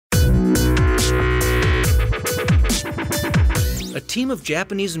team of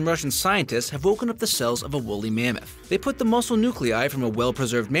Japanese and Russian scientists have woken up the cells of a woolly mammoth. They put the muscle nuclei from a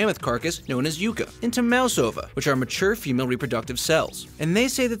well-preserved mammoth carcass known as yucca into mouse ova, which are mature female reproductive cells. And they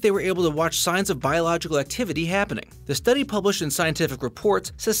say that they were able to watch signs of biological activity happening. The study published in Scientific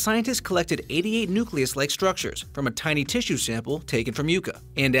Reports says scientists collected 88 nucleus-like structures from a tiny tissue sample taken from yucca,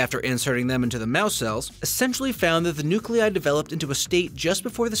 and after inserting them into the mouse cells, essentially found that the nuclei developed into a state just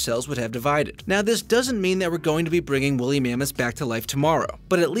before the cells would have divided. Now, this doesn't mean that we're going to be bringing woolly mammoths back to life tomorrow,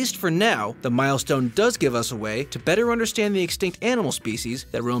 but at least for now, the milestone does give us a way to better understand the extinct animal species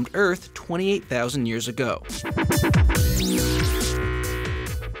that roamed Earth 28,000 years ago.